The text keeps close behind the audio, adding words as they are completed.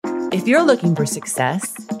If you're looking for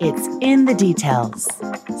success, it's in the details.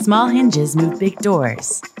 Small hinges move big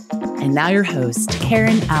doors. And now your host,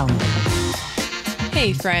 Karen Allen.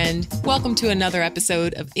 Hey friend, welcome to another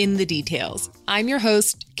episode of In the Details. I'm your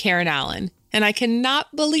host, Karen Allen, and I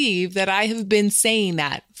cannot believe that I have been saying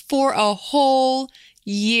that for a whole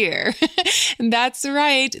year. And that's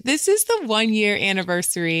right. This is the 1-year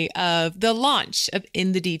anniversary of the launch of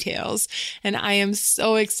In the Details. And I am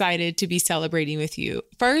so excited to be celebrating with you.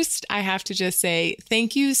 First, I have to just say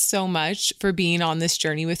thank you so much for being on this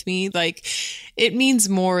journey with me. It means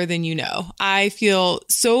more than you know. I feel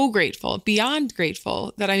so grateful, beyond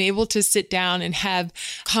grateful, that I'm able to sit down and have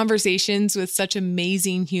conversations with such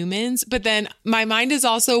amazing humans. But then my mind is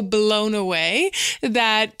also blown away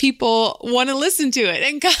that people want to listen to it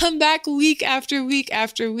and come back week after week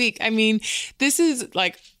after week. I mean, this is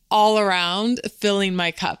all around filling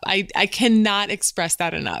my cup. I cannot express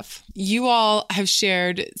that enough. You all have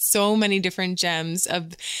shared so many different gems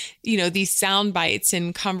of, these sound bites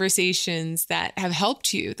and conversations that have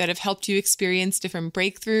helped you experience different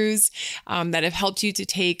breakthroughs, that have helped you to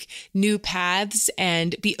take new paths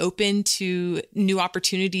and be open to new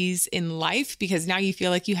opportunities in life, because now you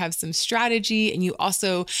feel like you have some strategy and you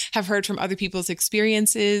also have heard from other people's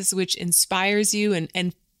experiences, which inspires you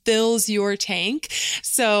and fills your tank.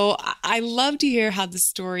 So I love to hear how the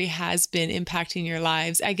story has been impacting your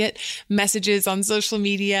lives. I get messages on social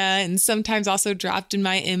media and sometimes also dropped in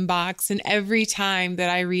my inbox. And every time that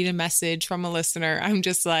I read a message from a listener, I'm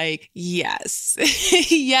just like, yes,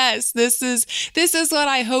 yes, this is what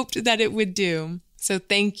I hoped that it would do. So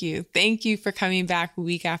thank you. Thank you for coming back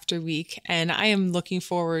week after week. And I am looking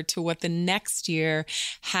forward to what the next year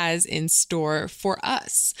has in store for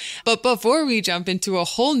us. But before we jump into a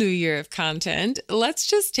whole new year of content, let's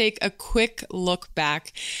just take a quick look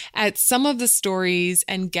back at some of the stories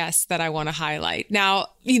and guests that I want to highlight. Now,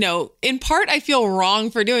 in part, I feel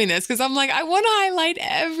wrong for doing this because I'm like, I want to highlight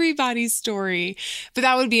everybody's story, but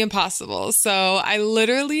that would be impossible. So I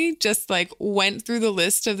literally just went through the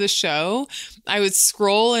list of the show. I would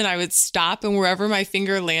scroll and I would stop, and wherever my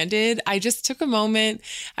finger landed, I just took a moment.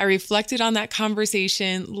 I reflected on that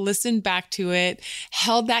conversation, listened back to it,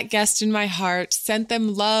 held that guest in my heart, sent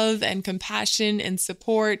them love and compassion and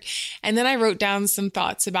support. And then I wrote down some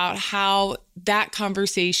thoughts about how that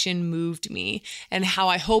conversation moved me and how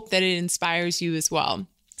I hope that it inspires you as well.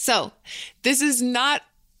 So this is not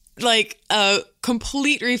a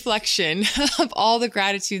complete reflection of all the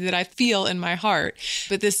gratitude that I feel in my heart,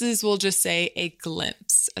 but this is, we'll just say,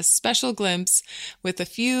 a special glimpse with a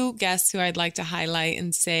few guests who I'd like to highlight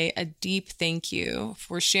and say a deep thank you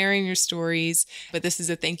for sharing your stories. But this is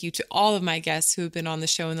a thank you to all of my guests who have been on the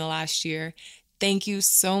show in the last year. Thank you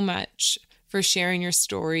so much for sharing your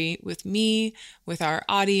story with me, with our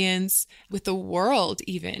audience, with the world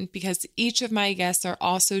even, because each of my guests are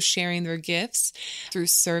also sharing their gifts through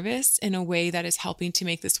service in a way that is helping to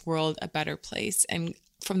make this world a better place. And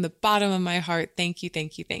from the bottom of my heart, thank you,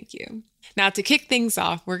 thank you, thank you. Now, to kick things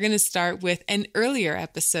off, we're going to start with an earlier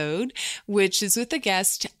episode, which is with the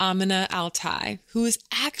guest Amina Altai, who has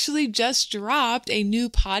actually just dropped a new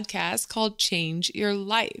podcast called Change Your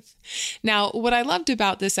Life. Now, what I loved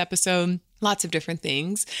about this episode, lots of different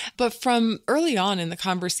things, but from early on in the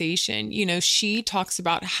conversation, she talks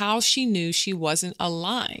about how she knew she wasn't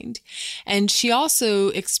aligned. And she also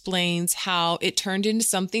explains how it turned into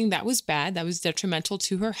something that was bad, that was detrimental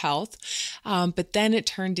to her health, but then it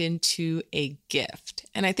turned into a gift.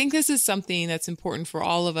 And I think this is something that's important for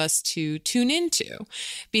all of us to tune into,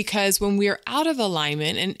 because when we're out of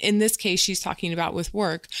alignment, and in this case, she's talking about with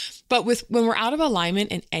work, but when we're out of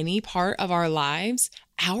alignment in any part of our lives,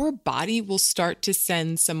 our body will start to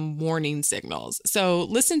send some warning signals. So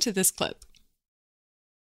listen to this clip.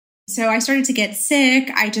 So I started to get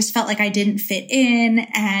sick. I just felt like I didn't fit in.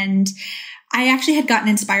 And I actually had gotten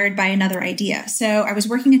inspired by another idea. So I was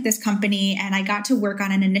working at this company and I got to work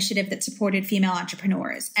on an initiative that supported female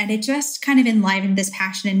entrepreneurs. And it just kind of enlivened this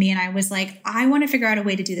passion in me. And I was like, I want to figure out a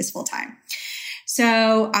way to do this full time.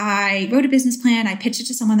 So I wrote a business plan. I pitched it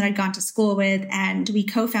to someone that I'd gone to school with, and we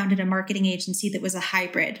co-founded a marketing agency that was a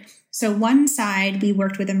hybrid. So one side, we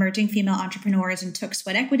worked with emerging female entrepreneurs and took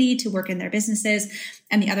sweat equity to work in their businesses.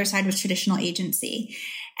 And the other side was traditional agency.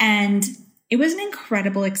 And it was an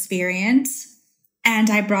incredible experience. And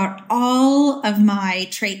I brought all of my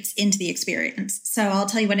traits into the experience. So I'll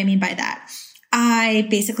tell you what I mean by that. I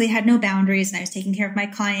basically had no boundaries, and I was taking care of my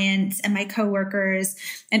clients and my coworkers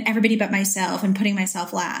and everybody but myself, and putting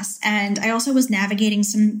myself last. And I also was navigating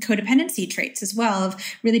some codependency traits as well, of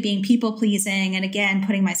really being people pleasing and, again,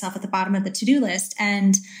 putting myself at the bottom of the to-do list.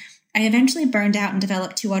 And I eventually burned out and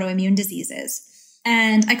developed 2 autoimmune diseases.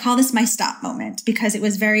 And I call this my stop moment because it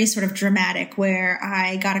was very sort of dramatic, where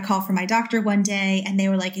I got a call from my doctor one day and they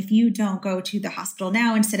were like, if you don't go to the hospital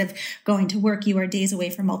now, instead of going to work, you are days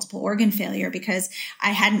away from multiple organ failure, because I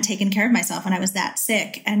hadn't taken care of myself when I was that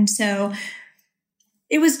sick. And so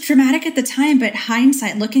it was dramatic at the time, but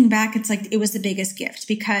hindsight, looking back, it's like it was the biggest gift,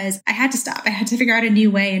 because I had to stop. I had to figure out a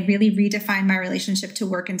new way and really redefine my relationship to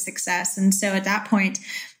work and success. And so at that point,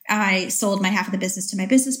 I sold my half of the business to my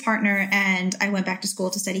business partner, and I went back to school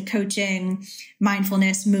to study coaching,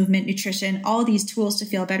 mindfulness, movement, nutrition, all these tools to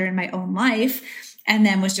feel better in my own life. And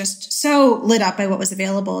then was just so lit up by what was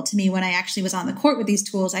available to me when I actually was on the court with these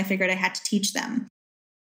tools, I figured I had to teach them.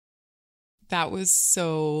 That was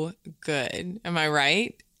so good. Am I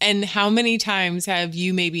right? And how many times have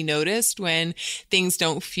you maybe noticed when things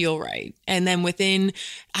don't feel right? And then within,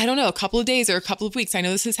 I don't know, a couple of days or a couple of weeks, I know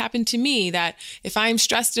this has happened to me, that if I'm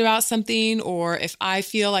stressed about something, or if I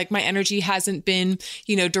feel like my energy hasn't been,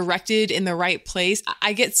 directed in the right place,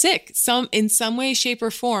 I get sick. In some way, shape, or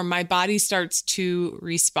form, my body starts to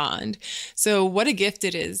respond. So what a gift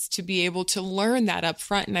it is to be able to learn that up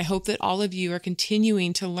front. And I hope that all of you are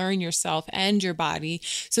continuing to learn yourself and your body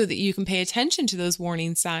so that you can pay attention to those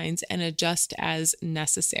warning signs and adjust as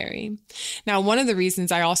necessary. Now, one of the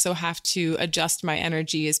reasons I also have to adjust my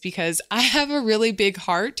energy is because I have a really big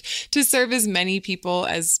heart to serve as many people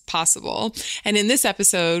as possible. And in this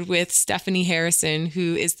episode with Stephanie Harrison,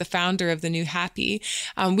 who is the founder of The New Happy,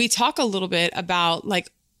 we talk a little bit about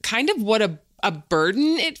kind of what a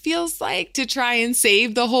burden it feels like to try and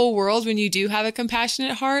save the whole world when you do have a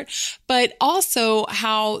compassionate heart, but also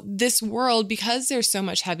how this world, because there's so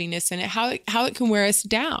much heaviness in it, how it can wear us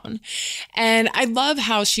down. And I love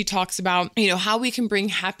how she talks about, how we can bring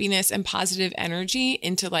happiness and positive energy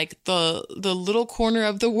into the little corner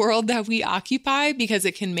of the world that we occupy, because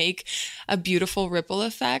it can make a beautiful ripple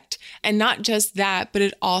effect. And not just that, but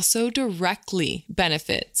it also directly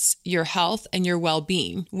benefits your health and your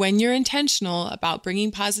well-being when you're intentional about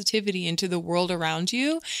bringing positivity into the world around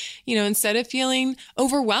you. Instead of feeling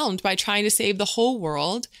overwhelmed by trying to save the whole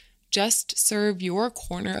world, just serve your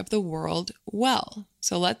corner of the world well.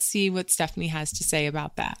 So let's see what Stephanie has to say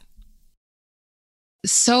about that.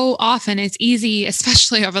 So often it's easy,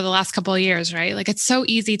 especially over the last couple of years, right? It's so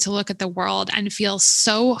easy to look at the world and feel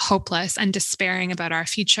so hopeless and despairing about our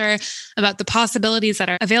future, about the possibilities that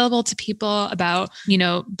are available to people, about,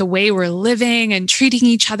 the way we're living and treating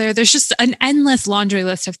each other. There's just an endless laundry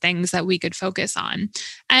list of things that we could focus on.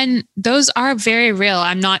 And those are very real.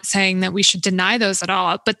 I'm not saying that we should deny those at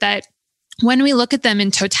all, but that when we look at them in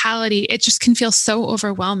totality, it just can feel so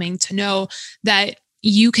overwhelming to know that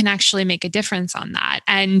you can actually make a difference on that.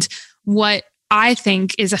 And what I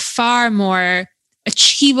think is a far more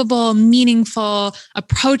achievable, meaningful,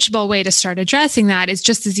 approachable way to start addressing that is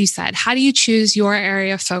just as you said, how do you choose your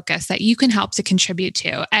area of focus that you can help to contribute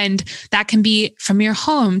to? And that can be from your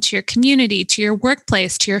home to your community, to your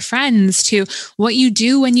workplace, to your friends, to what you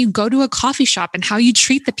do when you go to a coffee shop and how you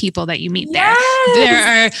treat the people that you meet there. Yes! There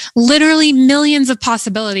are literally millions of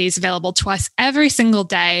possibilities available to us every single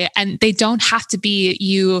day. And they don't have to be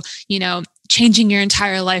you changing your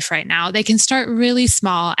entire life right now. They can start really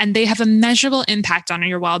small and they have a measurable impact on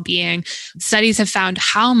your well-being. Studies have found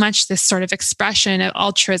how much this sort of expression of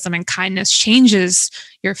altruism and kindness changes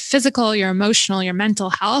your physical, your emotional, your mental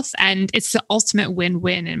health. And it's the ultimate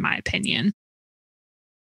win-win, in my opinion.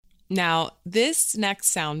 Now, this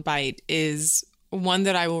next soundbite is one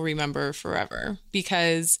that I will remember forever,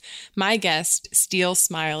 because my guest, Steele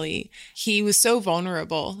Smiley, he was so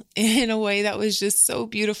vulnerable in a way that was just so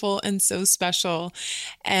beautiful and so special.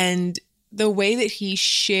 And the way that he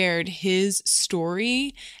shared his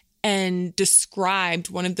story and described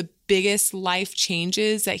one of the biggest life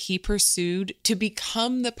changes that he pursued to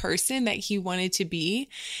become the person that he wanted to be,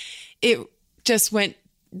 it just went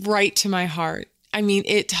right to my heart. I mean,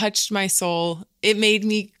 it touched my soul. It made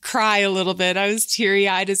me cry a little bit. I was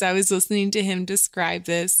teary-eyed as I was listening to him describe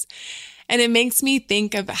this. And it makes me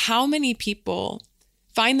think of how many people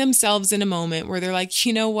find themselves in a moment where they're like,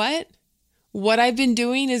 you know what? What I've been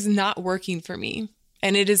doing is not working for me.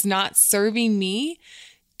 And it is not serving me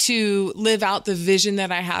to live out the vision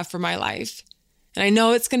that I have for my life. And I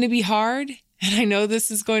know it's going to be hard. And I know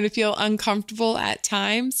this is going to feel uncomfortable at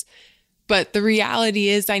times. But the reality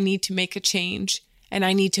is I need to make a change, and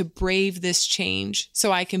I need to brave this change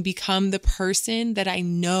so I can become the person that I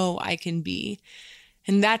know I can be.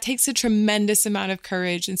 And that takes a tremendous amount of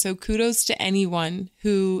courage. And so kudos to anyone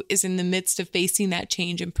who is in the midst of facing that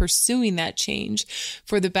change and pursuing that change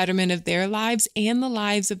for the betterment of their lives and the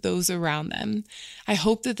lives of those around them. I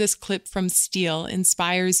hope that this clip from Steele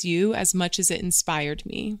inspires you as much as it inspired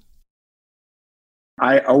me.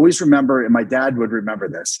 I always remember, and my dad would remember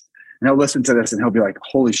this, and he'll listen to this and he'll be like,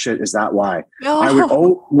 holy shit, is that why?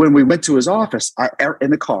 Oh. When we went to his office in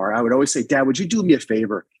the car, I would always say, Dad, would you do me a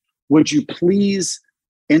favor? Would you please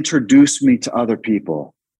introduce me to other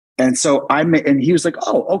people? And so and he was like,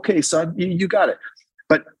 oh, okay, son, you got it.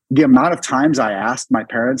 But the amount of times I asked my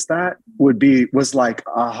parents that was like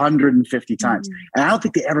 150 times. And I don't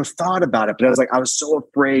think they ever thought about it, but I was so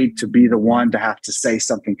afraid to be the one to have to say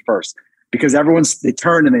something first, because they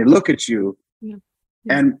turn and they look at you. Yeah.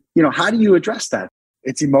 And, how do you address that?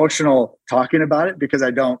 It's emotional talking about it, because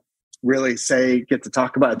I don't really get to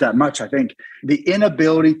talk about it that much. I think the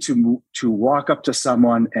inability to walk up to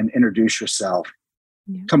someone and introduce yourself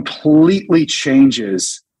completely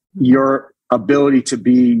changes your ability to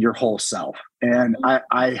be your whole self. And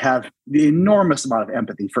I have the enormous amount of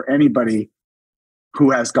empathy for anybody who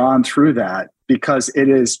has gone through that, because it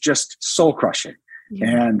is just soul crushing.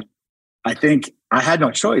 Yeah. And I think I had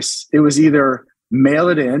no choice. It was either mail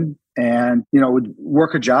it in and, would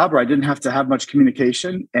work a job where I didn't have to have much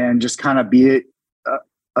communication and just kind of be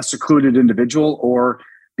a secluded individual, or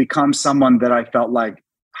become someone that I felt like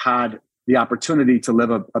had the opportunity to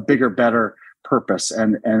live a bigger, better purpose.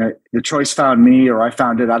 And the choice found me, or I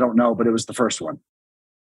found it, I don't know, but it was the first one.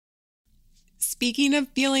 Speaking of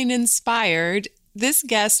feeling inspired, this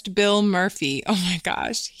guest, Bill Murphy, oh my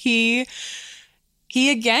gosh, he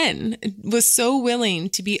again was so willing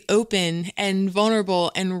to be open and vulnerable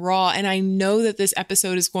and raw. And I know that this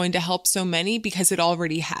episode is going to help so many, because it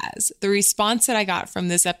already has. The response that I got from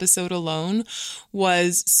this episode alone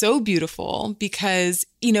was so beautiful, because,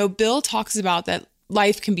 Bill talks about that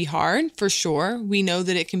life can be hard, for sure. We know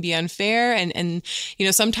that it can be unfair. And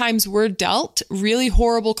sometimes we're dealt really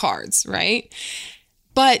horrible cards, right?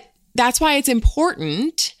 But that's why it's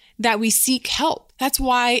important that we seek help. That's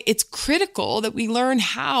why it's critical that we learn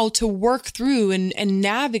how to work through and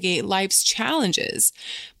navigate life's challenges.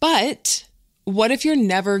 But what if you're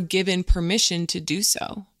never given permission to do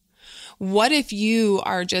so? What if you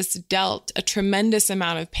are just dealt a tremendous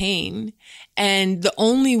amount of pain, and the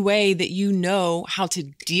only way that you know how to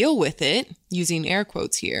deal with it, using air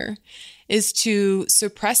quotes here, is to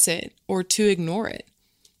suppress it or to ignore it?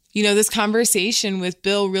 This conversation with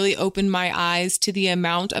Bill really opened my eyes to the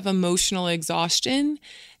amount of emotional exhaustion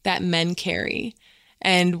that men carry.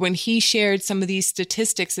 And when he shared some of these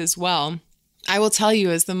statistics as well, I will tell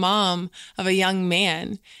you, as the mom of a young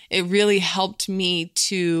man, it really helped me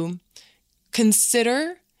to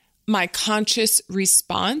consider my conscious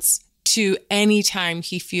response to any time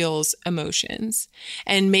he feels emotions,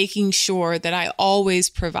 and making sure that I always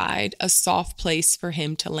provide a soft place for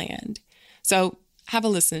him to land. So have a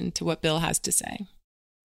listen to what Bill has to say.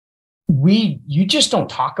 You just don't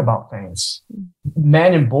talk about things.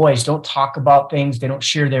 Men and boys don't talk about things. They don't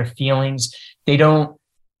share their feelings.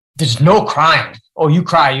 There's no crying. Oh, you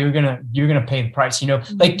cry, you're gonna pay the price.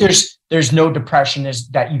 Like there's no depression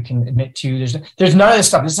that you can admit to. There's none of this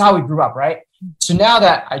stuff. This is how we grew up, right? So now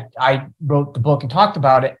that I wrote the book and talked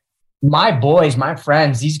about it, my boys, my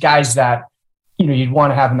friends, these guys that you'd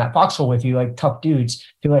want to have in that foxhole with you, like tough dudes,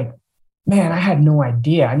 they're like, man, I had no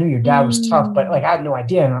idea. I knew your dad was tough, but I had no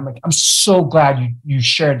idea. And I'm like, I'm so glad you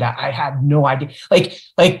shared that. I had no idea.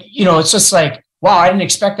 It's just like, wow, I didn't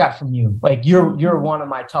expect that from you. Like you're one of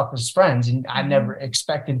my toughest friends, and I never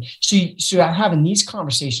expected. So I'm having these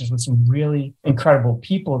conversations with some really incredible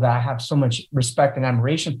people that I have so much respect and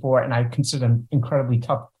admiration for, and I consider them incredibly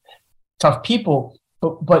tough people.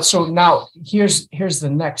 But so now here's the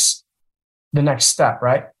next step,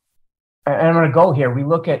 right? And I'm going to go here. We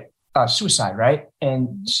look at suicide, right?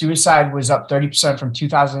 And suicide was up 30% from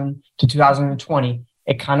 2000 to 2020.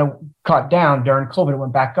 It kind of cut down during COVID. It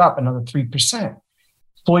went back up another 3%.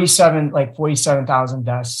 47,000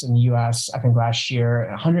 deaths in the US, I think last year,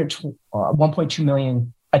 1.2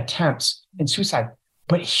 million attempts in suicide.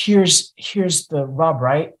 But here's the rub,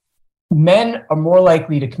 right? Men are more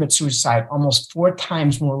likely to commit suicide, almost 4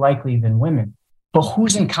 times more likely than women. But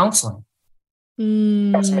who's in counseling?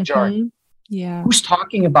 That's the majority. Yeah. Who's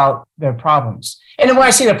talking about their problems? And then when I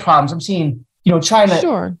say their problems, I'm saying, trying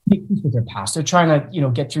to make peace with their past. They're trying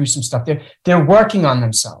to, get through some stuff. They're working on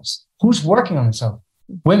themselves. Who's working on themselves?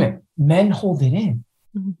 Women. Men hold it in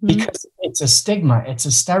because it's a stigma. It's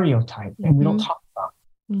a stereotype, and we don't talk about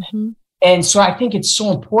it. And so I think it's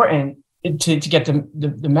so important to get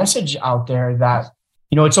the message out there that,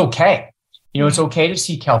 it's okay. It's okay to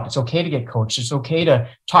seek help. It's okay to get coached. It's okay to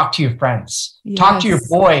talk to your friends, talk to your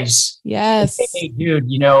boys. Yes. Say, hey,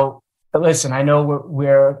 dude, listen, I know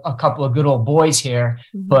we're a couple of good old boys here,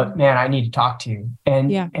 but man, I need to talk to you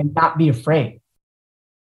and not be afraid.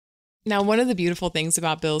 Now, one of the beautiful things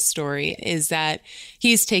about Bill's story is that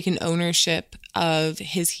he's taken ownership of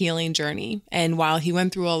his healing journey. And while he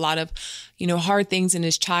went through a lot of, hard things in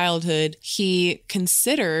his childhood, he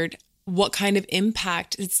considered what kind of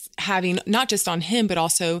impact it's having, not just on him, but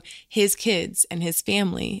also his kids and his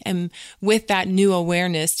family. And with that new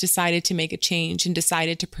awareness, decided to make a change and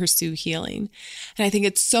decided to pursue healing. And I think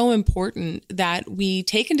it's so important that we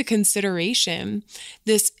take into consideration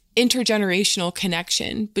this intergenerational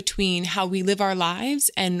connection between how we live our lives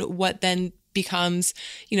and what then becomes,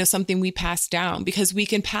 something we pass down, because we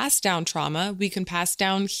can pass down trauma, we can pass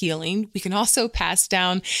down healing, we can also pass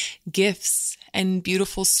down gifts and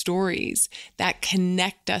beautiful stories that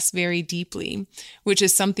connect us very deeply, which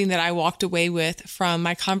is something that I walked away with from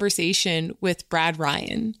my conversation with Brad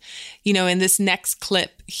Ryan. In this next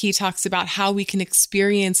clip, he talks about how we can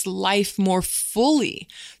experience life more fully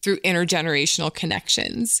through intergenerational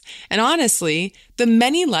connections. And honestly, the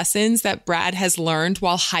many lessons that Brad has learned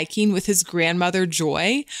while hiking with his grandmother,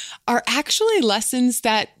 Joy, are actually lessons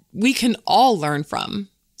that we can all learn from.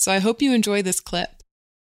 So I hope you enjoy this clip.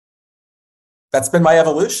 That's been my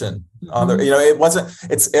evolution. On the,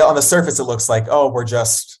 it's on the surface, it looks like, oh, we're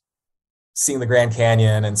just seeing the Grand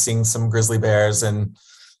Canyon and seeing some grizzly bears and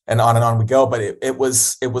on we go. But it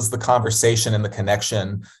was the conversation and the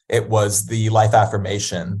connection. It was the life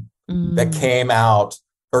affirmation that came out,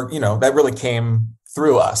 or, that really came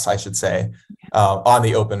through us, I should say, on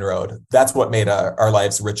the open road. That's what made our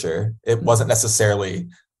lives richer. It wasn't necessarily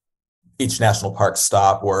each national park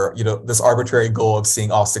stop or, this arbitrary goal of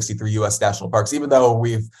seeing all 63 US national parks, even though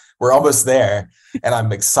we're almost there. And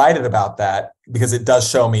I'm excited about that because it does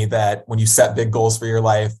show me that when you set big goals for your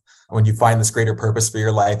life, when you find this greater purpose for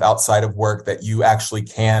your life outside of work, that you actually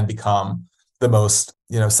can become the most,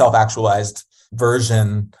 self-actualized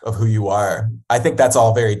version of who you are. I think that's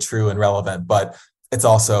all very true and relevant, but it's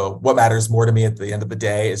also what matters more to me at the end of the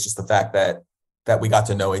day is just the fact that we got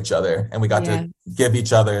to know each other and we got to give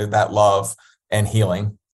each other that love and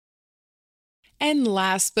healing. And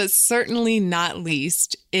last, but certainly not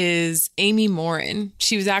least, is Amy Morin.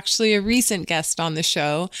 She was actually a recent guest on the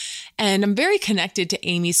show. And I'm very connected to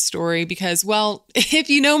Amy's story because, well, if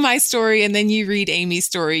you know my story and then you read Amy's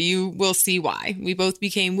story, you will see why. We both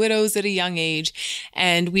became widows at a young age,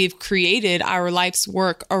 and we've created our life's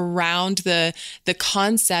work around the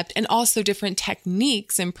concept and also different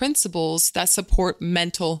techniques and principles that support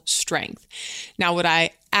mental strength. Now, what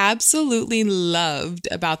I absolutely loved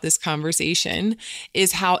about this conversation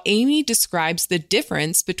is how Amy describes the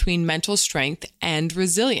difference between mental strength and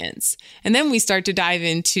resilience. And then we start to dive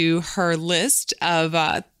into her list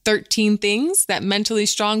of 13 things that mentally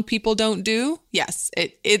strong people don't do. Yes,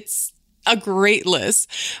 it's a great list,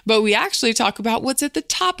 but we actually talk about what's at the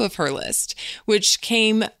top of her list, which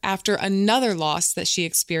came after another loss that she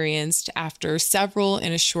experienced after several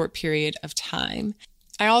in a short period of time.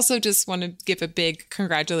 I also just want to give a big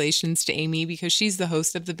congratulations to Amy because she's the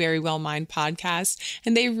host of the Very Well Mind podcast,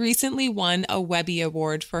 and they recently won a Webby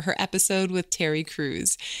Award for her episode with Terry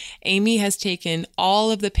Crews. Amy has taken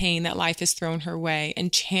all of the pain that life has thrown her way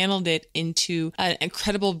and channeled it into an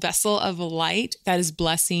incredible vessel of light that is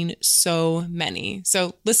blessing so many.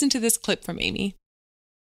 So listen to this clip from Amy.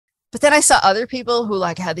 But then I saw other people who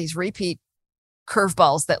had these repeat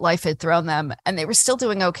curveballs that life had thrown them, and they were still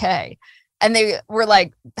doing okay. And they were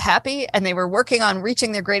happy and they were working on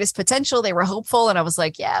reaching their greatest potential. They were hopeful. And I was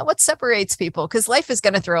like, yeah, what separates people? Because life is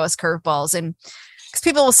going to throw us curveballs. And because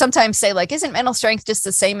people will sometimes say, isn't mental strength just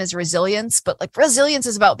the same as resilience? But resilience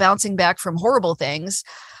is about bouncing back from horrible things.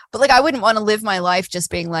 But I wouldn't want to live my life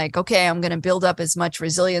just being okay, I'm going to build up as much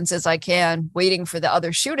resilience as I can, waiting for the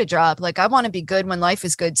other shoe to drop. I want to be good when life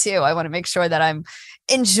is good too. I want to make sure that I'm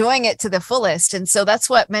enjoying it to the fullest. And so that's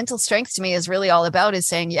what mental strength to me is really all about, is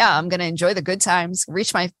saying, yeah, I'm going to enjoy the good times,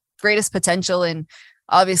 reach my greatest potential. And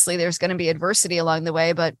obviously there's going to be adversity along the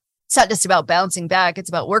way, but it's not just about bouncing back. It's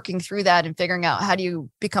about working through that and figuring out how do you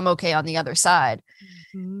become okay on the other side.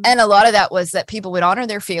 Mm-hmm. And a lot of that was that people would honor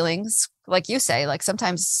their feelings. Like you say,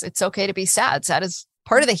 sometimes it's okay to be sad. Sad is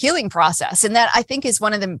part of the healing process. And that I think is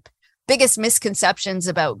one of the biggest misconceptions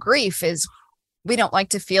about grief is we don't like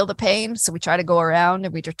to feel the pain. So we try to go around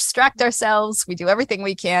and we distract ourselves. We do everything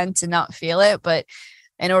we can to not feel it. But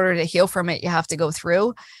in order to heal from it, you have to go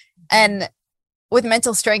through. And with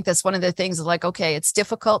mental strength, that's one of the things okay, it's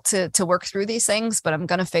difficult to work through these things, but I'm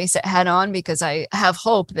going to face it head on because I have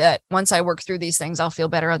hope that once I work through these things, I'll feel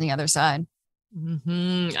better on the other side.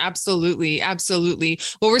 Mm-hmm. Absolutely. Absolutely.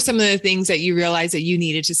 What were some of the things that you realized that you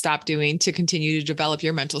needed to stop doing to continue to develop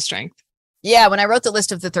your mental strength? Yeah. When I wrote the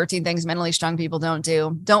list of the 13 things mentally strong people don't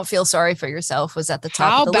do, don't feel sorry for yourself was at the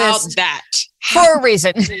top of the list. How about that? for a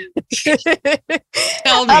reason.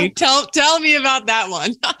 Tell me, tell me about that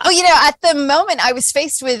one. Well, at the moment I was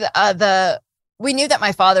faced with we knew that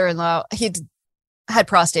my father-in-law, he'd had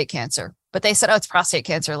prostate cancer, but they said, oh, it's prostate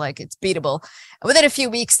cancer, like it's beatable. And within a few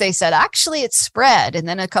weeks, they said, actually, it's spread. And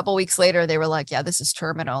then a couple weeks later, they were like, yeah, this is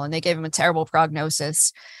terminal. And they gave him a terrible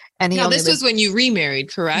prognosis. And this was when you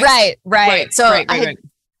remarried, correct? Right. So I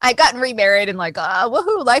had gotten remarried and like,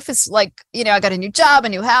 woohoo, life is like, I got a new job, a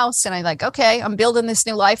new house. And I like, okay, I'm building this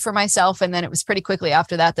new life for myself. And then it was pretty quickly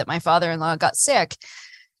after that my father-in-law got sick.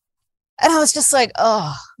 And I was just like,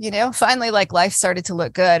 finally, like life started to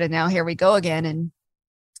look good. And now here we go again. And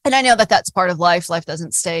I know that that's part of life. Life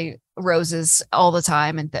doesn't stay roses all the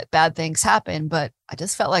time and that bad things happen. But I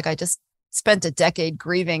just felt like I just spent a decade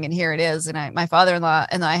grieving and here it is. And my father-in-law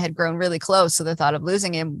and I had grown really close. So the thought of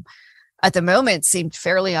losing him at the moment seemed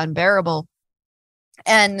fairly unbearable.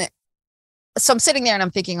 And so I'm sitting there and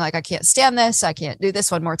I'm thinking like, I can't stand this. I can't do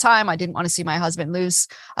this one more time. I didn't want to see my husband lose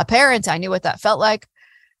a parent. I knew what that felt like.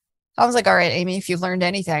 I was like, all right, Amy, if you've learned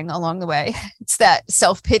anything along the way, it's that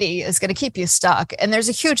self-pity is going to keep you stuck. And there's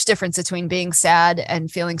a huge difference between being sad and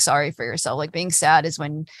feeling sorry for yourself. Like being sad is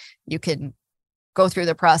when you can go through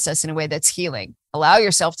the process in a way that's healing. Allow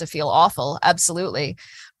yourself to feel awful. Absolutely.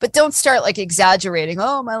 But don't start like exaggerating.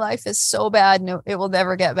 Oh, my life is so bad. No, it will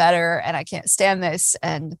never get better. And I can't stand this.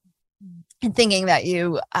 And thinking that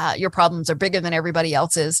your problems are bigger than everybody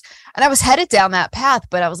else's. And I was headed down that path,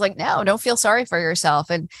 but I was like, no, don't feel sorry for yourself.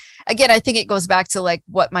 And again, I think it goes back to like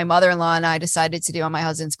what my mother-in-law and I decided to do on my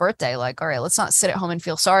husband's birthday. Like, all right, let's not sit at home and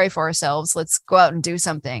feel sorry for ourselves. Let's go out and do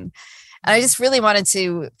something. And I just really wanted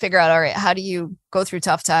to figure out, all right, how do you go through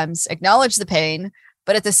tough times, acknowledge the pain,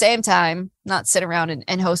 but at the same time, not sit around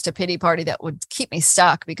and host a pity party that would keep me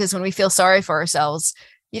stuck. Because when we feel sorry for ourselves,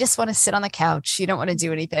 you just want to sit on the couch. You don't want to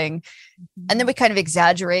do anything. And then we kind of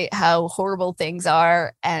exaggerate how horrible things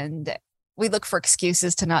are. And we look for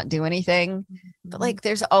excuses to not do anything. But like,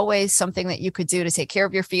 there's always something that you could do to take care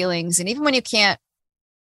of your feelings. And even when you can't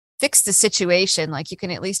fix the situation, like you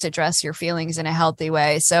can at least address your feelings in a healthy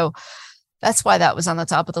way. So that's why that was on the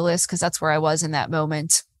top of the list, because that's where I was in that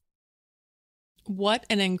moment. What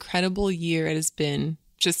an incredible year it has been.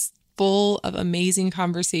 Just full of amazing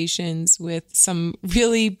conversations with some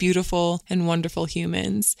really beautiful and wonderful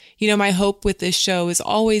humans. My hope with this show has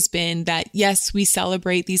always been that, yes, we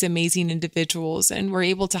celebrate these amazing individuals and we're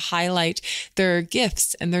able to highlight their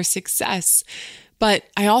gifts and their success. But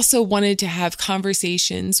I also wanted to have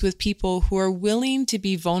conversations with people who are willing to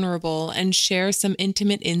be vulnerable and share some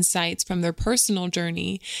intimate insights from their personal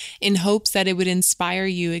journey in hopes that it would inspire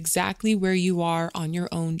you exactly where you are on your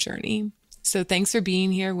own journey. So thanks for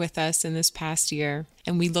being here with us in this past year,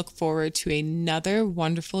 and we look forward to another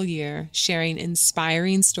wonderful year sharing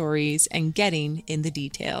inspiring stories and getting in the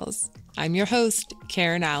details. I'm your host,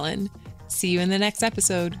 Karen Allen. See you in the next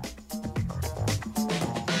episode.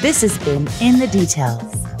 This has been In the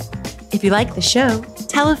Details. If you like the show,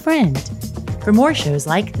 tell a friend. For more shows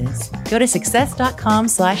like this, go to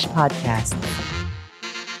success.com/podcast.